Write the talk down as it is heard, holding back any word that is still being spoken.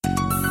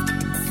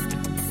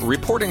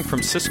Reporting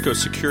from Cisco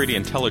Security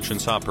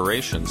Intelligence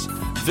Operations,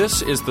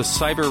 this is the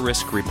Cyber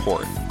Risk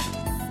Report.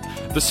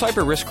 The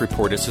Cyber Risk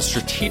Report is a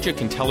strategic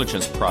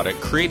intelligence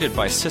product created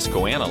by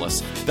Cisco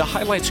analysts that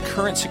highlights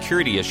current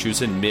security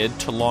issues in mid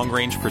to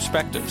long-range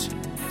perspectives.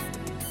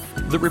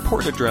 The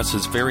report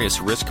addresses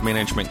various risk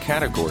management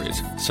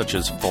categories such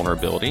as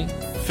vulnerability,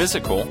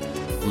 physical,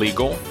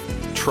 legal,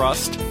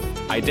 trust,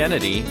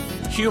 identity,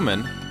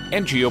 human,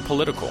 and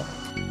geopolitical.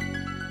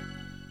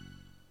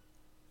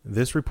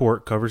 This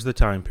report covers the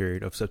time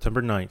period of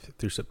September 9th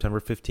through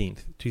September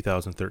 15th,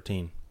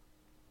 2013.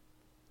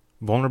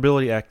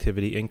 Vulnerability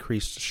activity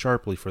increased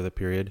sharply for the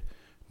period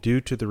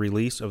due to the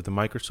release of the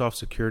Microsoft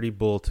Security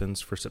Bulletins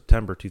for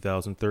September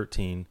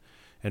 2013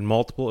 and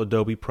multiple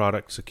Adobe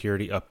product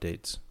security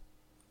updates.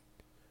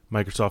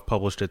 Microsoft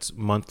published its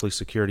monthly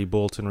Security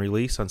Bulletin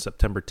release on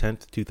September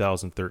 10th,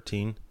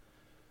 2013.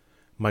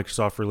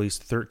 Microsoft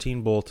released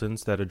 13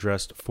 bulletins that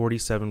addressed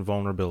 47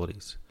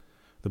 vulnerabilities.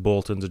 The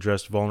bulletins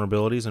addressed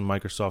vulnerabilities in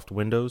Microsoft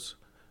Windows,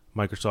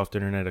 Microsoft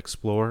Internet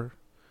Explorer,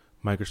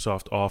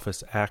 Microsoft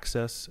Office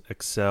Access,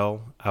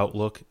 Excel,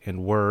 Outlook,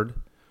 and Word,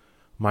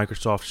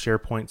 Microsoft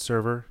SharePoint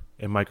Server,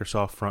 and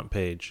Microsoft Front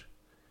Page.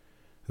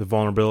 The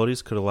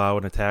vulnerabilities could allow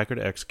an attacker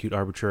to execute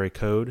arbitrary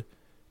code,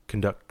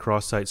 conduct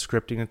cross-site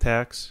scripting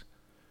attacks,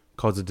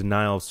 cause a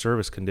denial of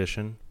service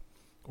condition,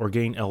 or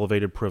gain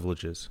elevated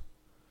privileges.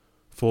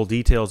 Full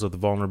details of the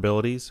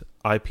vulnerabilities,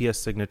 IPS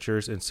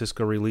signatures, and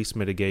Cisco release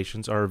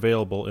mitigations are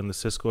available in the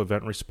Cisco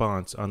Event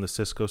Response on the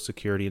Cisco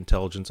Security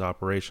Intelligence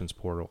Operations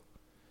portal.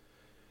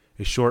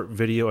 A short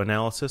video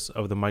analysis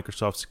of the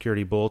Microsoft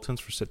Security Bulletins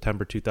for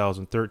September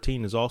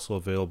 2013 is also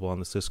available on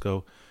the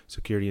Cisco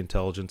Security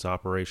Intelligence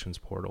Operations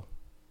portal.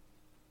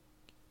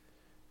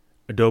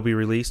 Adobe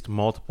released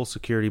multiple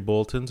security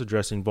bulletins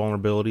addressing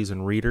vulnerabilities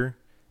in Reader,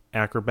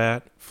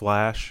 Acrobat,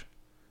 Flash,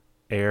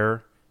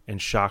 Air, and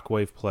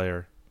Shockwave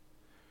Player.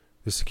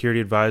 The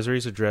security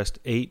advisories addressed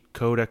 8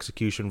 code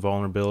execution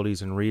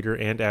vulnerabilities in Reader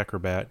and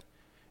Acrobat,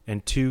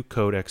 and 2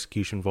 code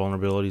execution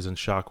vulnerabilities in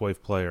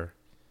Shockwave Player.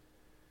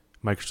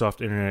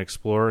 Microsoft Internet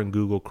Explorer and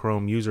Google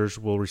Chrome users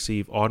will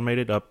receive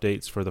automated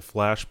updates for the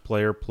Flash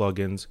Player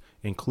plugins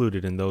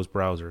included in those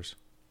browsers.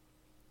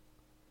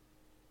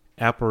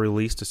 Apple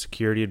released a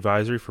security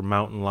advisory for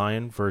Mountain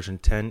Lion version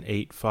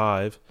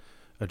 10.8.5,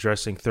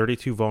 addressing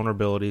 32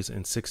 vulnerabilities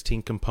in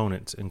 16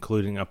 components,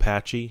 including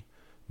Apache,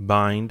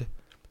 Bind,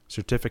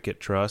 Certificate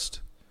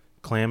Trust,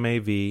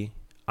 ClamAV,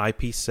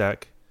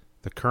 IPsec,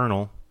 the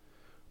kernel,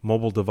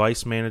 mobile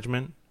device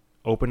management,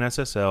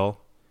 OpenSSL,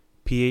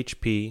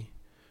 PHP,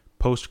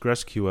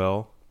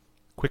 PostgreSQL,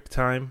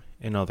 QuickTime,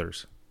 and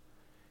others.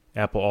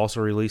 Apple also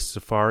released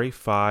Safari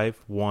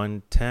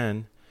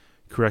 5.1.10,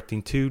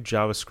 correcting 2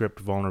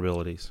 JavaScript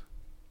vulnerabilities.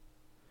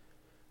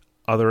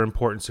 Other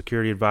important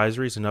security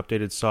advisories and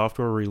updated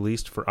software were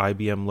released for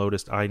IBM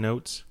Lotus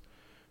iNotes,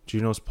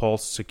 Junos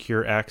Pulse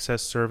Secure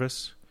Access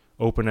Service,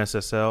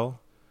 OpenSSL,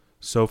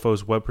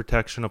 Sophos Web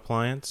Protection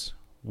Appliance,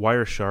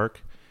 Wireshark,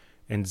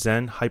 and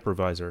Zen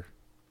Hypervisor.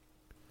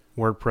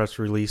 WordPress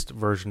released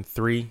version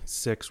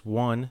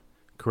 3.6.1,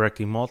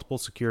 correcting multiple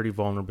security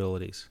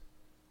vulnerabilities.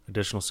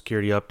 Additional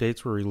security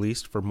updates were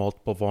released for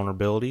multiple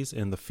vulnerabilities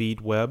in the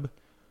FeedWeb,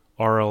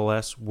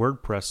 RLS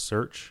WordPress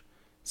Search,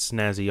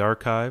 Snazzy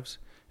Archives,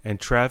 and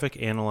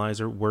Traffic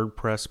Analyzer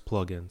WordPress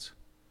plugins.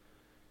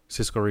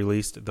 Cisco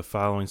released the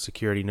following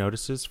security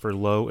notices for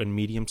low and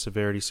medium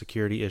severity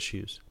security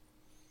issues.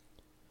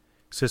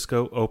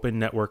 Cisco Open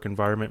Network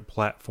Environment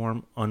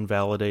Platform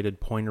Unvalidated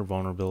Pointer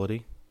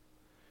Vulnerability.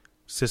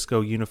 Cisco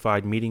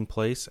Unified Meeting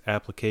Place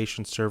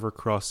Application Server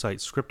Cross-Site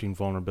Scripting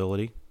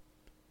Vulnerability.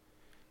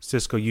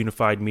 Cisco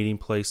Unified Meeting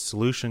Place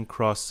Solution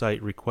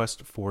Cross-Site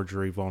Request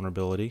Forgery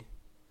Vulnerability.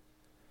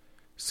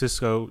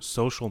 Cisco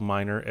Social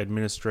Miner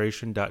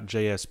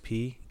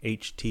Administration.jsp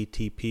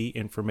HTTP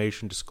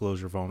Information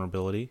Disclosure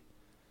Vulnerability.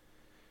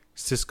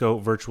 Cisco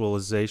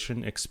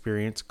Virtualization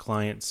Experience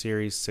Client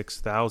Series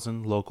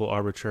 6000 Local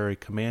Arbitrary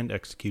Command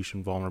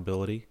Execution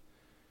Vulnerability.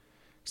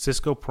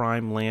 Cisco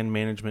Prime LAN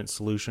Management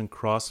Solution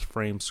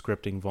Cross-Frame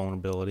Scripting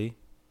Vulnerability.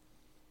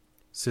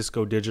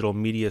 Cisco Digital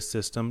Media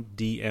System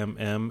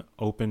DMM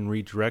Open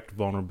Redirect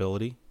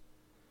Vulnerability.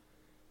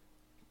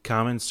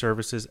 Common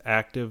Services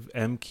Active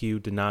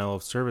MQ Denial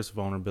of Service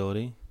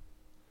Vulnerability.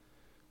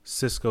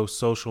 Cisco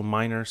Social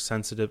Miner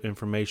Sensitive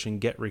Information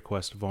GET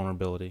Request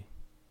Vulnerability.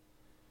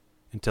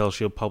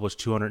 IntelliShield published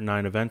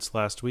 209 events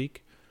last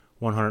week,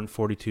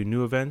 142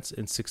 new events,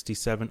 and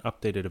 67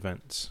 updated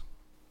events.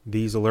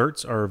 These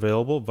alerts are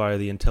available via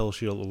the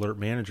IntelliShield Alert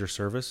Manager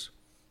service.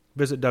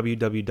 Visit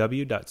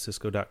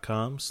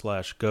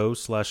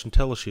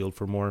www.cisco.com/go/IntelliShield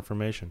for more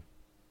information.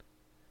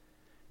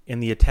 In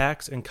the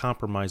attacks and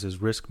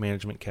compromises risk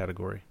management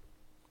category.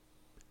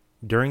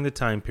 During the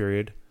time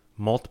period,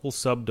 multiple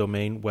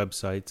subdomain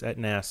websites at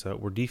NASA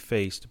were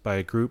defaced by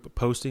a group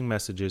posting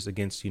messages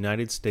against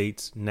United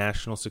States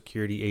National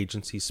Security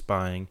Agency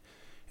spying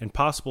and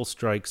possible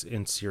strikes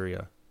in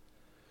Syria.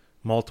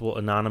 Multiple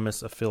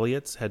anonymous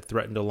affiliates had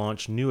threatened to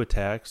launch new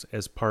attacks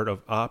as part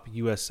of Op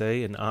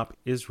USA and Op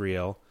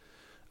Israel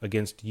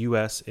against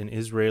U.S. and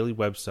Israeli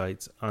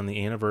websites on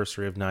the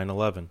anniversary of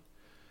 9/11,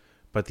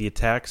 but the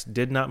attacks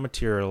did not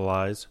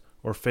materialize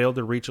or failed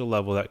to reach a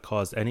level that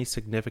caused any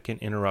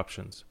significant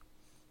interruptions.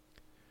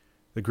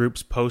 The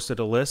groups posted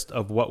a list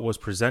of what was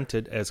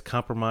presented as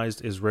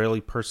compromised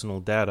Israeli personal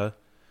data,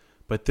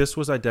 but this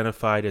was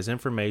identified as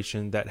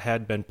information that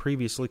had been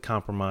previously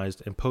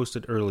compromised and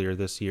posted earlier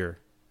this year.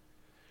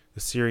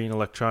 The Syrian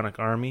Electronic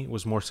Army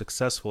was more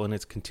successful in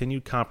its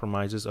continued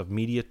compromises of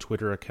media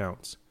Twitter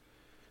accounts,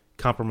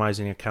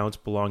 compromising accounts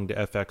belonging to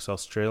FX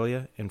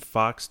Australia and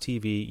Fox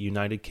TV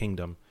United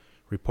Kingdom,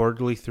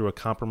 reportedly through a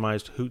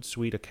compromised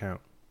Hootsuite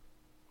account.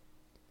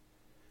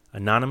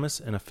 Anonymous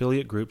and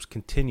affiliate groups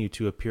continue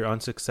to appear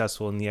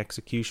unsuccessful in the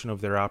execution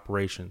of their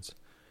operations,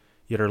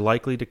 yet are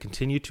likely to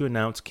continue to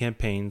announce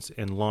campaigns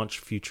and launch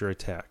future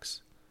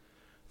attacks.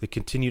 The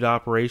continued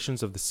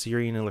operations of the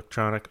Syrian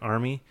Electronic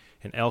Army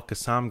and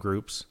Al-Qassam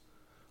groups,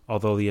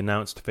 although the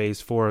announced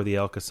Phase 4 of the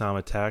Al-Qassam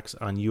attacks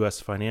on U.S.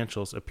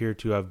 financials appear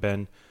to have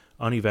been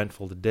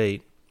uneventful to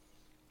date,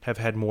 have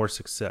had more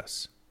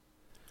success.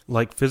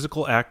 Like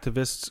physical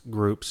activists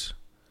groups,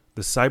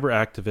 the cyber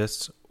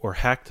activists or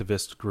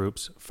hacktivist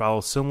groups follow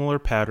similar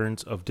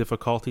patterns of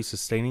difficulty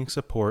sustaining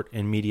support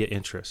and media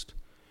interest,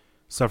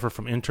 suffer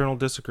from internal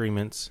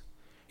disagreements,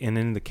 and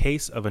in the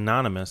case of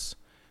Anonymous,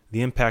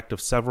 the impact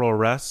of several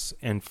arrests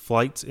and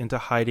flights into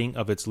hiding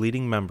of its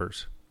leading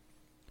members.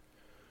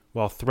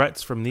 While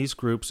threats from these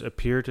groups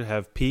appear to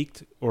have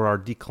peaked or are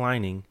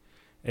declining,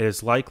 it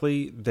is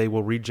likely they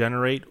will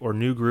regenerate or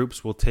new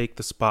groups will take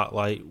the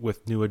spotlight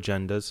with new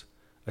agendas,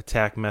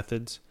 attack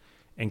methods,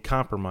 and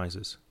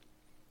compromises.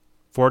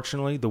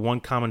 Fortunately, the one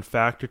common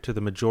factor to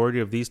the majority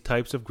of these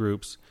types of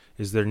groups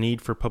is their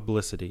need for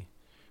publicity,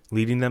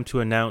 leading them to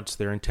announce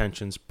their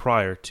intentions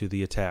prior to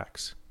the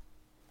attacks.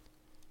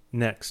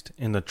 Next,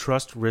 in the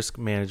Trust Risk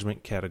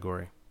Management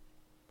category,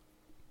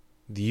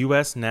 the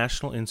U.S.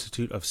 National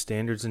Institute of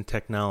Standards and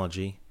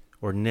Technology,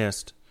 or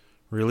NIST,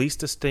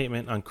 released a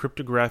statement on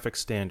cryptographic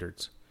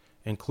standards,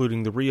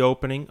 including the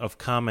reopening of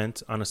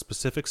comments on a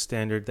specific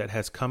standard that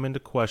has come into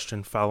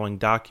question following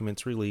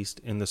documents released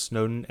in the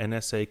Snowden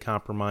NSA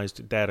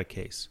compromised data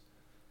case.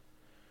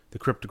 The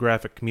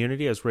cryptographic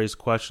community has raised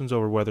questions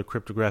over whether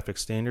cryptographic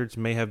standards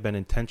may have been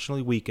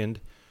intentionally weakened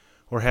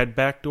or had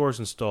backdoors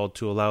installed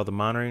to allow the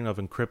monitoring of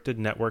encrypted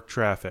network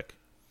traffic.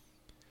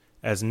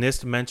 As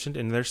NIST mentioned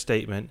in their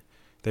statement,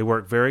 they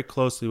work very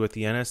closely with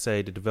the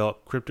NSA to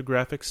develop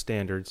cryptographic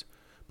standards,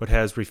 but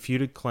has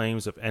refuted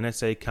claims of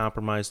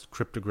NSA-compromised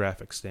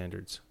cryptographic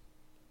standards.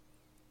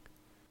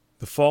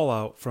 The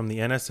fallout from the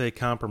NSA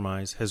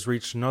compromise has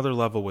reached another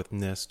level with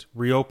NIST,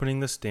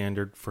 reopening the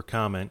standard for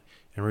comment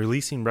and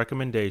releasing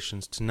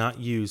recommendations to not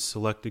use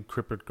selected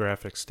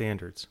cryptographic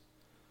standards.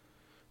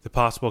 The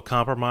possible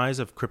compromise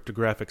of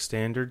cryptographic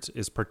standards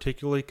is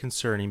particularly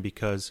concerning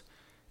because,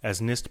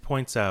 as NIST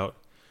points out,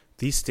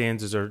 these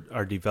standards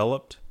are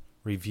developed,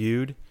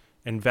 reviewed,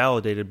 and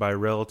validated by a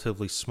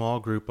relatively small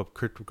group of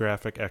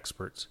cryptographic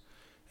experts,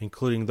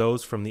 including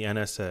those from the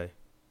NSA.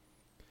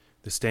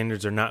 The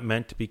standards are not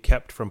meant to be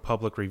kept from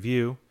public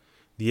review.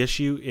 The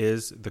issue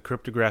is the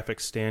cryptographic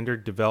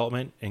standard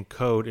development and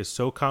code is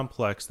so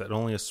complex that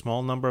only a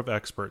small number of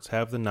experts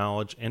have the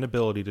knowledge and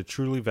ability to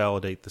truly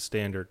validate the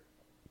standard.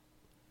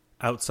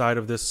 Outside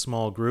of this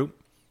small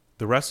group,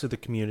 the rest of the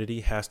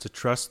community has to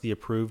trust the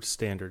approved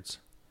standards.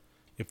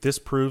 If this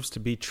proves to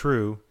be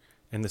true,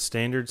 and the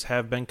standards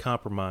have been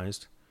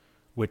compromised,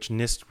 which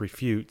NIST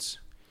refutes,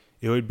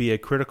 it would be a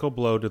critical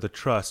blow to the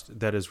trust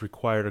that is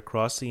required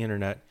across the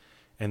Internet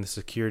and the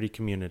security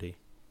community.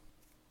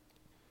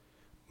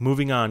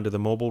 Moving on to the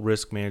mobile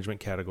risk management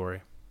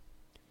category.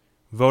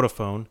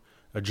 Vodafone,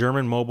 a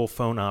German mobile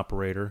phone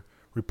operator,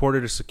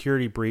 reported a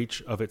security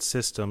breach of its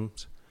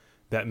systems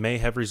that may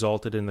have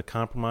resulted in the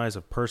compromise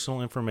of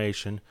personal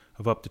information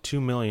of up to 2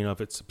 million of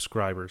its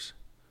subscribers.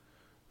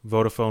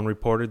 Vodafone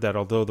reported that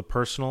although the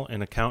personal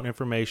and account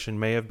information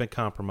may have been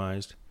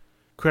compromised,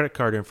 credit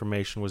card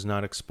information was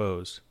not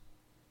exposed.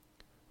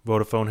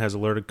 Vodafone has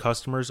alerted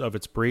customers of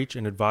its breach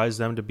and advised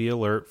them to be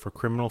alert for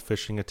criminal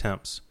phishing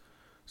attempts,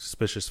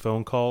 suspicious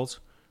phone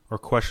calls, or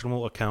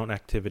questionable account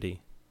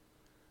activity.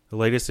 The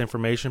latest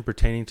information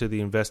pertaining to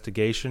the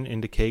investigation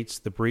indicates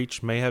the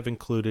breach may have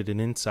included an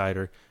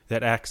insider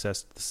that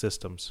accessed the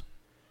systems.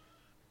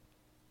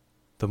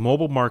 The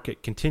mobile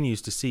market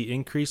continues to see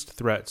increased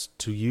threats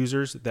to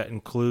users that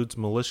includes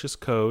malicious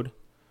code,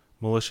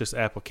 malicious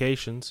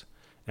applications,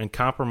 and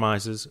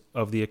compromises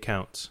of the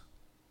accounts.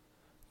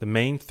 The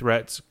main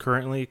threats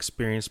currently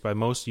experienced by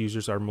most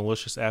users are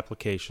malicious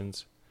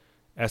applications,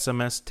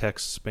 SMS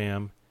text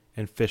spam,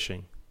 and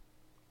phishing.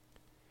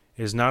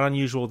 It is not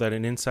unusual that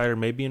an insider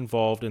may be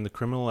involved in the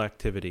criminal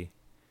activity.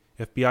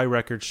 FBI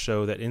records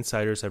show that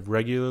insiders have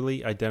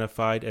regularly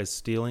identified as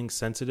stealing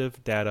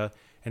sensitive data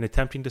and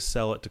attempting to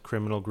sell it to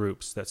criminal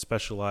groups that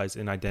specialize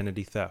in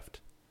identity theft.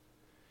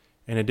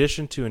 In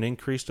addition to an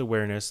increased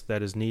awareness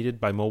that is needed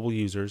by mobile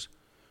users,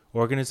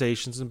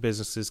 organizations and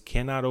businesses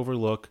cannot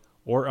overlook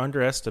or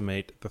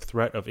underestimate the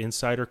threat of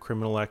insider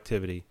criminal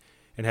activity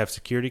and have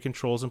security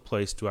controls in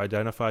place to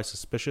identify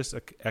suspicious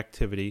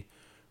activity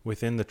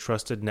within the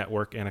trusted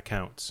network and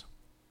accounts.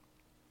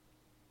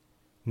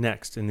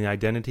 Next, in the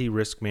identity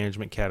risk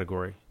management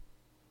category.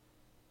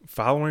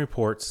 Following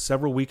reports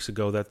several weeks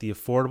ago that the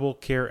Affordable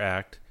Care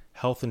Act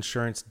health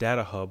insurance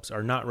data hubs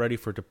are not ready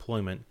for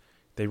deployment,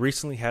 they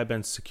recently have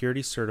been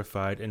security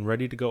certified and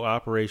ready to go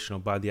operational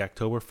by the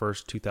October 1,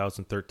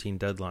 2013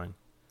 deadline.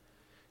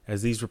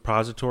 As these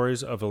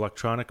repositories of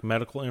electronic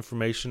medical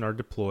information are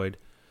deployed,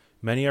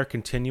 many are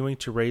continuing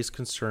to raise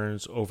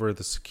concerns over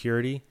the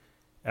security,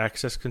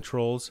 access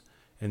controls,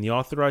 and the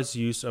authorized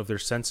use of their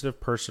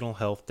sensitive personal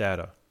health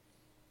data.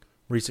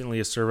 Recently,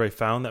 a survey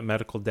found that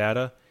medical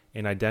data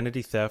and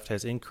identity theft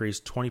has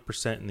increased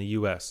 20% in the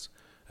U.S.,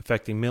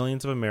 affecting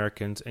millions of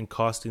Americans and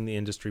costing the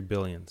industry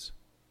billions.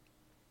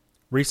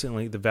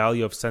 Recently, the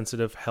value of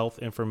sensitive health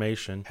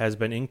information has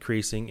been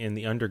increasing in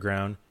the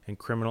underground and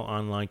criminal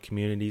online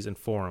communities and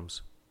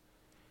forums.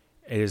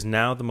 It is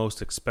now the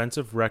most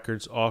expensive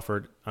records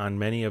offered on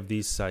many of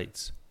these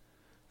sites.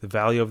 The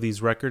value of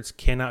these records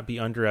cannot be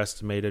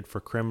underestimated for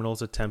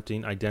criminals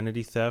attempting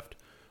identity theft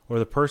or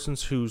the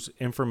persons whose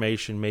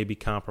information may be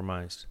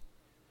compromised.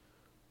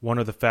 One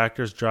of the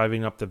factors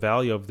driving up the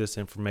value of this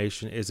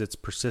information is its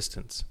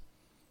persistence.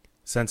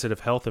 Sensitive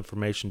health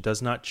information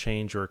does not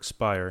change or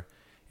expire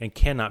and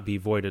cannot be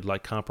voided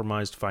like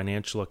compromised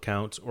financial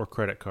accounts or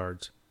credit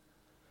cards.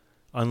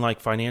 Unlike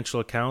financial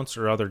accounts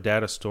or other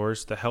data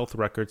stores, the health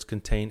records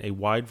contain a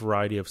wide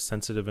variety of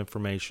sensitive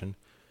information,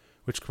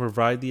 which can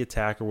provide the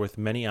attacker with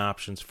many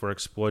options for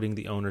exploiting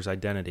the owner's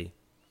identity.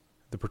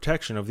 The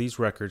protection of these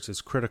records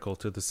is critical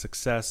to the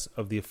success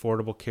of the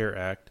Affordable Care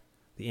Act,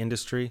 the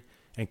industry,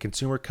 and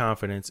consumer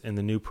confidence in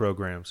the new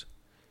programs.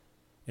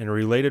 In a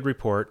related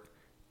report,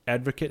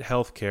 Advocate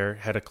Healthcare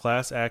had a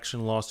class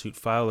action lawsuit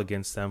filed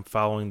against them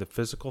following the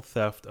physical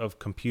theft of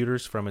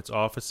computers from its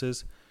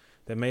offices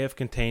that may have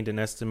contained an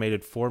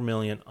estimated 4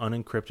 million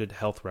unencrypted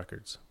health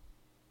records.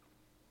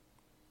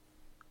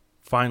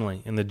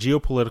 Finally, in the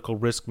geopolitical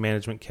risk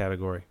management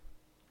category.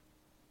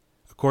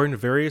 According to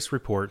various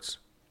reports,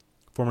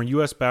 former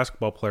U.S.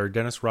 basketball player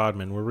Dennis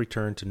Rodman will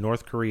return to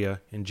North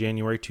Korea in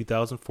January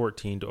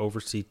 2014 to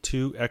oversee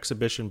 2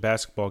 exhibition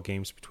basketball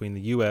games between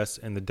the U.S.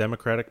 and the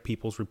Democratic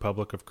People's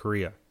Republic of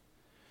Korea.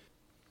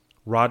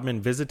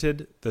 Rodman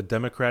visited the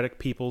Democratic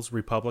People's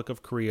Republic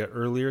of Korea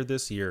earlier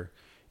this year,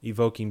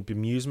 evoking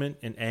bemusement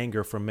and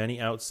anger from many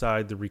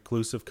outside the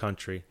reclusive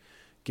country,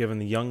 given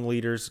the young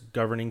leader's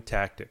governing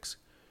tactics,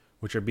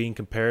 which are being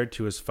compared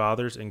to his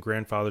father's and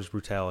grandfather's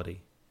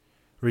brutality.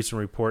 Recent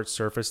reports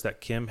surfaced that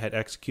Kim had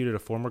executed a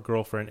former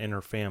girlfriend and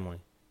her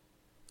family.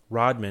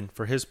 Rodman,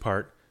 for his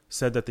part,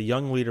 said that the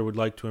young leader would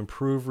like to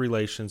improve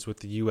relations with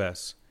the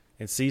U.S.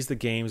 and sees the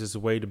games as a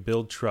way to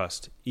build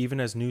trust,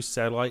 even as new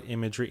satellite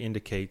imagery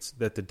indicates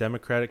that the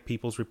Democratic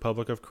People's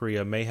Republic of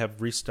Korea may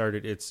have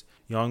restarted its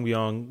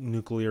Yongbyon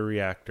nuclear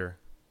reactor.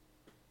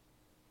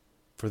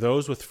 For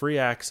those with free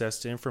access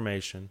to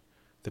information,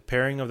 the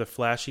pairing of the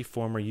flashy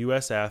former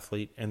U.S.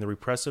 athlete and the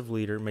repressive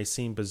leader may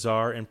seem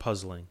bizarre and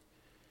puzzling.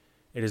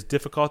 It is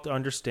difficult to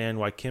understand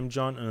why Kim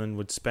Jong-un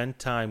would spend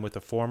time with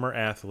a former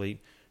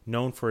athlete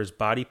known for his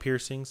body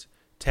piercings,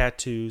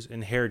 tattoos,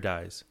 and hair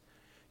dyes,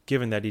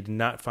 given that he did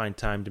not find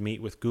time to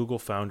meet with Google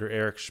founder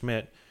Eric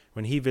Schmidt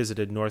when he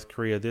visited North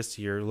Korea this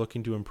year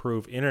looking to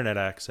improve internet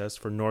access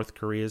for North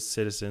Korea's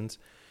citizens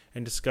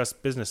and discuss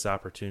business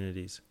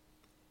opportunities.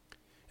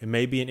 It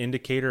may be an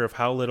indicator of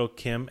how little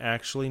Kim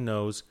actually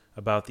knows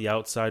about the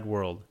outside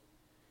world.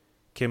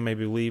 Kim may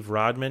believe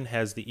Rodman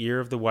has the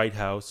ear of the White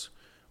House,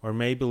 or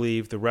may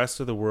believe the rest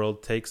of the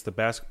world takes the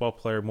basketball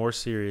player more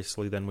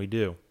seriously than we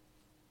do.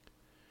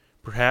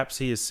 Perhaps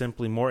he is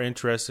simply more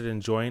interested in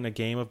enjoying a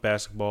game of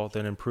basketball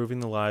than improving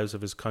the lives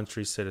of his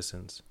country's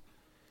citizens.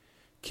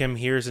 Kim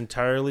hears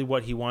entirely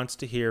what he wants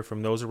to hear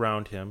from those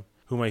around him,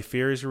 who may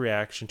fear his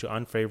reaction to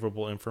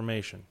unfavorable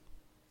information.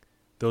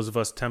 Those of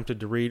us tempted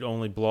to read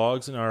only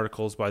blogs and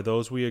articles by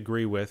those we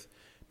agree with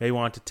may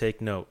want to take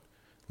note,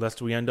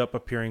 lest we end up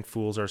appearing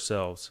fools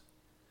ourselves.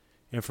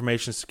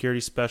 Information security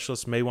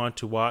specialists may want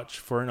to watch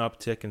for an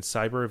uptick in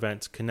cyber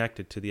events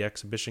connected to the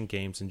exhibition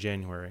games in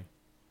January.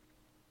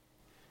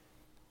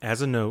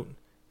 As a note,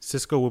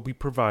 Cisco will be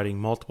providing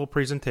multiple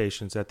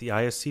presentations at the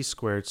ISC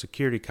Squared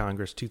Security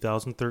Congress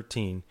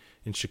 2013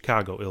 in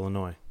Chicago,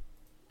 Illinois.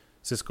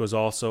 Cisco is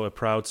also a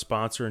proud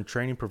sponsor and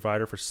training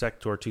provider for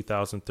Sector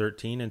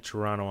 2013 in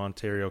Toronto,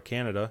 Ontario,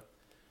 Canada.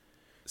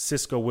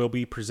 Cisco will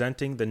be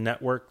presenting the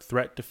Network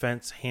Threat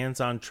Defense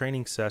hands-on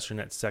training session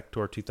at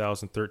Sector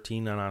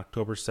 2013 on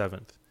October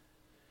 7th.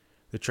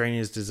 The training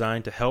is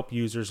designed to help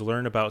users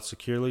learn about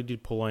securely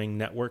deploying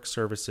network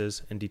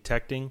services and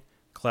detecting,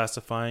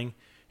 classifying,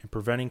 and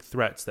preventing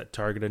threats that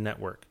target a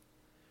network.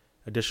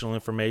 Additional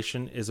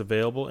information is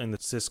available in the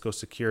Cisco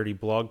Security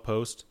blog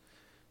post,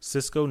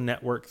 Cisco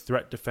Network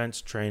Threat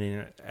Defense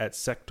Training at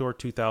Sector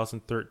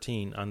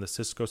 2013 on the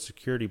Cisco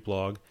Security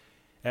blog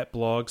at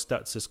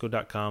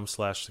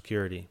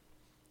blogs.cisco.com/security.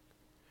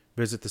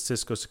 Visit the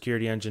Cisco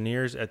Security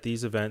engineers at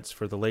these events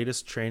for the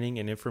latest training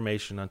and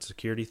information on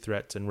security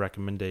threats and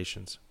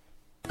recommendations.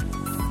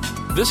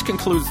 This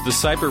concludes the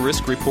Cyber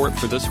Risk Report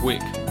for this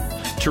week.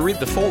 To read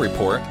the full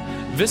report,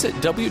 visit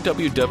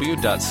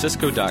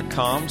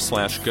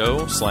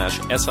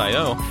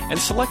www.cisco.com/go/SIO and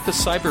select the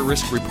Cyber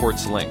Risk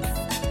Reports link.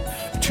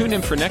 Tune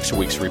in for next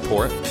week's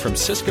report from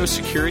Cisco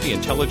Security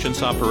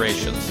Intelligence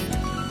Operations.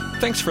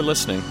 Thanks for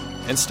listening,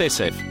 and stay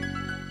safe.